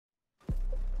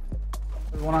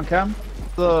There's one on cam.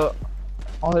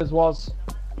 All his walls.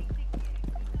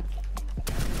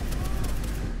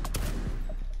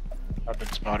 I've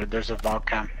been spotted. There's a vault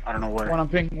cam. I don't know where. One on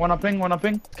ping. One on ping. One on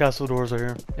ping. Castle doors are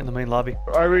here in the main lobby.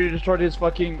 I already destroyed his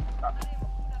fucking.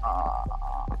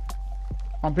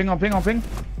 On ping. On ping. On ping.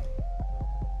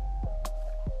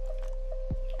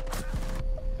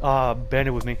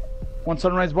 Bandit with me. One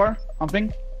sunrise bar. On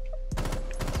ping.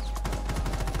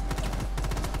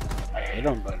 I hit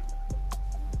him, but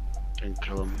didn't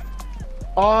kill him.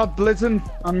 Blitzen.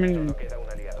 I mean.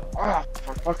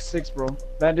 For fuck's sakes, bro.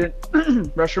 Bandit.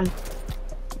 Restroom.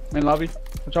 Main lobby.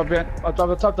 Watch out, man.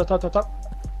 Top.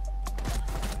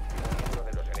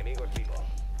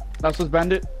 That's what's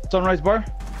bandit. Sunrise bar.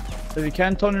 If you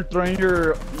can, Tony, throw in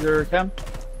your cam.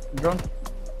 Drone.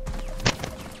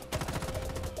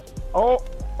 Oh.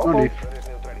 No need.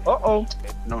 Uh-oh.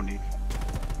 No need.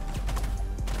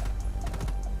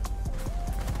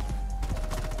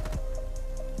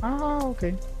 Ah,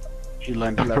 okay. He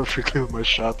landed perfectly with my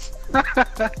shots.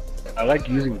 I like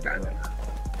using bandit.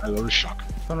 I love the shock.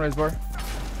 Sunrise bar.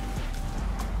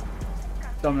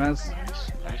 Dumbass.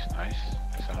 Nice. I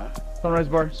saw that. Sunrise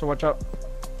bar, so watch out.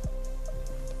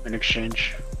 In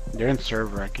exchange. They're in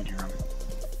server, I can hear them.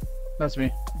 That's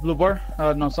me. Blue bar.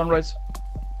 No, sunrise.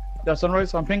 Yeah,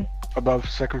 sunrise on ping. Above,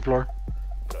 second floor.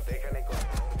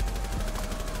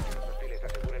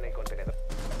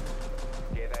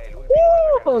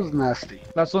 Woo! That was nasty.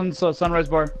 Last one's sunrise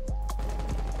bar.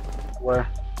 Where?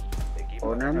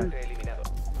 Oh, near me?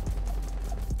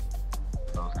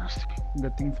 That was nasty.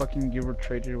 Good thing fucking Giver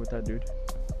traded with that dude.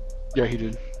 Yeah, he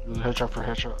did. It was a headshot for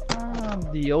headshot.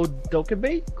 The old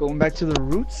Dokkaebi, going back to the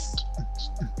roots.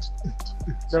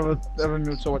 They have a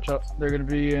mute, so watch out. They're gonna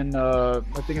be in, I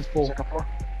think it's full. Second floor?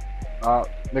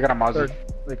 They got a Mazda. Third.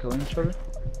 They killing each other.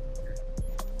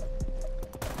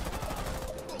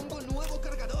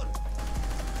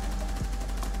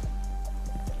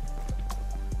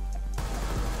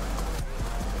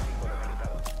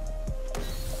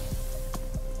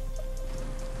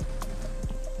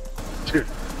 Dude.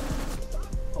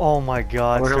 Oh my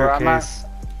god, Look where I'm at. staircase.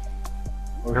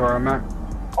 Look where I'm at.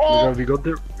 Oh! If you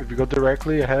go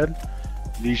directly ahead,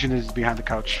 Legion is behind the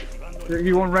couch.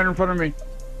 He won't run in front of me.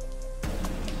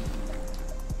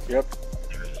 Yep.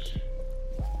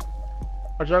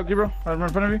 Watch out, Gibro. I'm in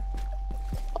front of you.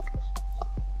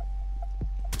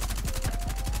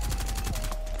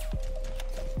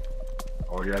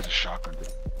 Oh, he has a shotgun.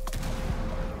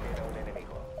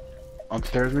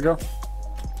 Upstairs, Miguel?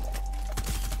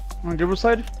 On Gibro's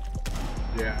side?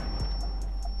 Yeah.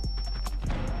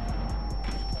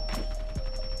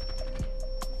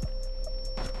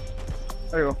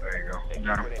 There you go. There you go.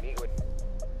 Got him.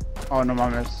 Oh, no, my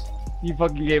miss. He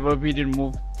fucking gave up. He didn't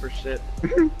move for shit.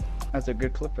 That's a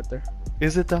good clip right there.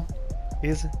 Is it though?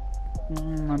 Is it?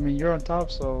 I mean, you're on top,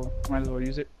 so might as well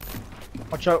use it.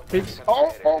 Watch out, pigs.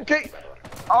 Oh, okay.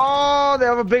 Oh, they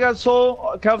have a big ass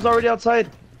soul. Calv's already outside.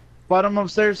 Bottom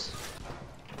upstairs.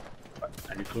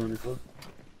 Any clue?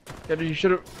 Yeah, you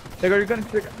should have. Take out your gun.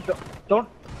 Don't.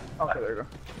 Okay, there you go.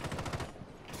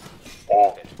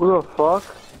 Oh. What the fuck?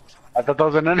 I thought that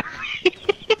was an enemy.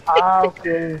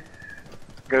 Okay.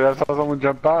 Because I saw someone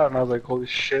jump out and I was like, holy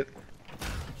shit.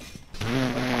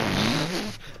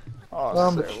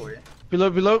 Oh,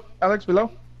 below, Alex, below.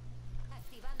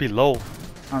 Below.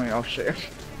 I mean, oh shit.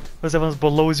 What's everyone's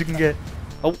below as you can get?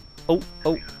 Oh.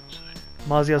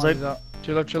 Mozzie outside.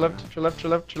 To your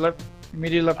left.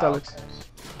 Immediate left, Alex.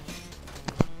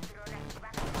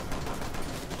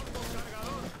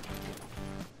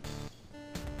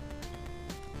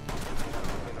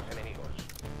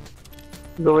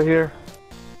 Over here.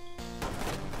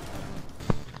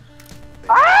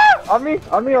 Ah! On me,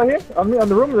 right here. On me, on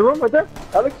the room right there.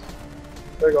 Alex.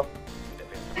 There you go.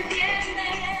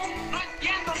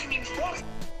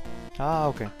 Ah,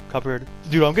 okay. Copyright.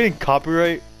 Dude, I'm getting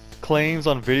copyright claims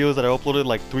on videos that I uploaded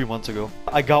like 3 months ago.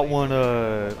 I got one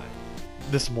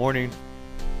this morning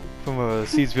from a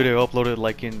Seeds video uploaded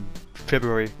like in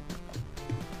February.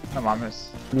 No mames.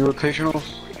 New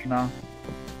rotationals? No.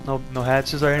 No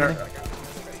hatches or anything?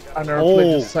 I never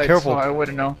played this site, careful. so I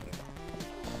wouldn't know.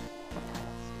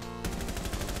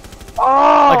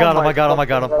 Oh! I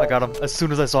got him. As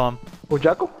soon as I saw him. Oh,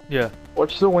 Jackal? Yeah.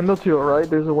 Watch the window to your right.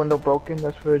 There's a window broken.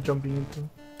 That's where they're jumping into.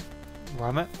 Where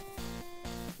I'm at?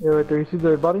 Yeah, right there. You see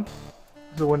the body?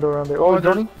 There's a window around there. Oh,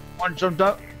 Johnny? One jumped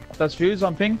up. That's Fuse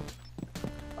on ping.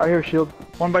 I hear shield.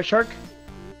 One by Shark.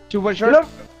 Two by Shark.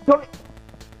 Left!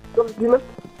 Johnny, he left.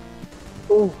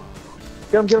 Oh.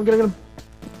 Get him.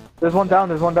 There's one down.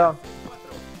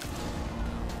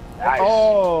 Nice.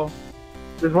 Oh.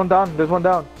 There's one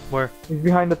down. Where? He's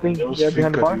behind the thing. It was Yeah,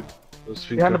 behind the Finca, bar. dude. It was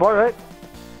Finca. Behind the bar, right?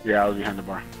 Yeah, I was behind the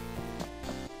bar.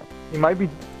 He might be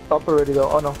up already though.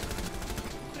 Oh no.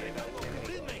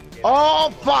 Oh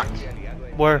fuck!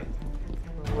 Where?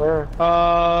 Where?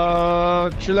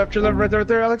 Chill left, right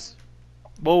there, Alex.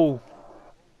 Whoa.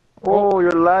 Oh,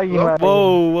 you're lagging, Whoa. man.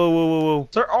 Whoa.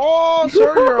 Sir, oh,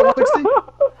 sir, you're a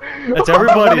 160. It's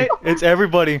everybody. It's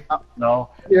everybody. No.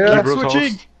 Yeah. Keep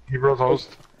switching. He bros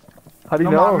host. How do you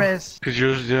No know? mames. Because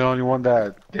you're the only one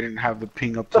that didn't have the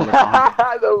ping up to like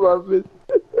 100. No mames.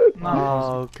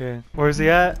 Oh, okay. Where's he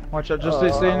at? Watch out, just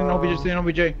stay in OBJ, stay in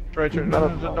OBJ. Try.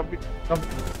 Don't be.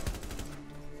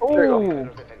 Oh.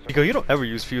 Nico, you don't ever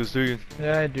use fuse, do you?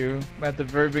 Yeah, I do. At the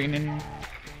very beginning,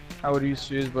 I would use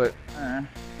fuse, but.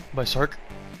 By Shark?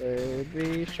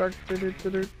 Baby shark.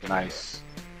 Nice.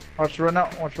 Watch run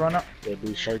out.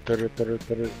 Baby shark. How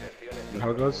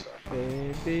it goes?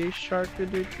 Baby shark.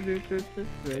 Baby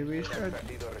shark.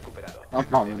 I'm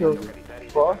not really.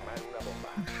 Fuck.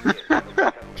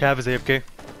 Cav is AFK.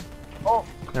 Oh.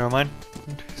 Never mind.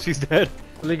 She's dead.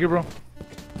 League, bro.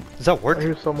 Does that I work?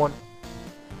 hear someone.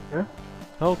 Yeah?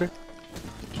 Oh, okay.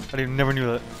 I never knew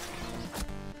that.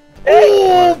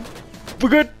 Oh! We're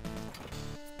good!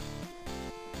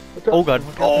 Oh god.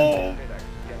 Oh!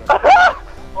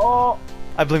 Oh.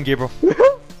 I blame Gabriel.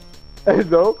 Hey,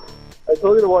 no. I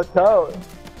told you to watch out.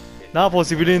 Nah,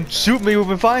 boss, if you didn't shoot me, we've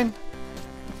been fine.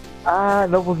 Ah,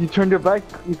 no, but if you turned your back,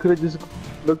 you could have just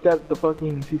looked at the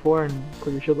fucking C4 and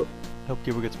put your shield up. I hope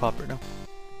Gabriel gets popped right now.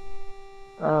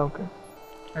 Ah, okay.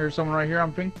 I hear someone right here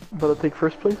on ping. But I'll take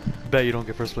first place. Bet you don't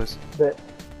get first place. Bet.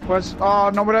 West. Oh,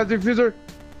 nobody has the diffuser.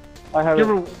 I have it.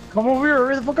 Gabriel, come over here.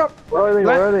 Hurry the fuck up. Where are they?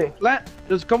 Where are they? Plant.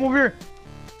 Just come over here.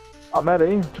 I'm at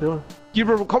A. Chill.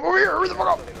 Gabriel, come over here. Hurry the fuck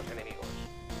up.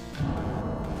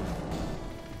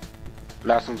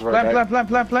 Last one's right back.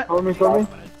 Plant. Cover me.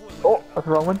 Oh, that's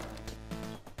the wrong one.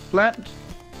 Plant.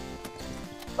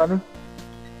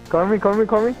 Cover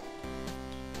me.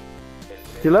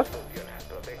 He left?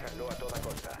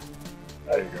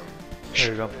 There you go.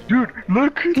 There you go. Dude,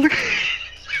 look.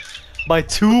 By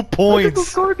 2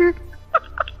 points! Okay.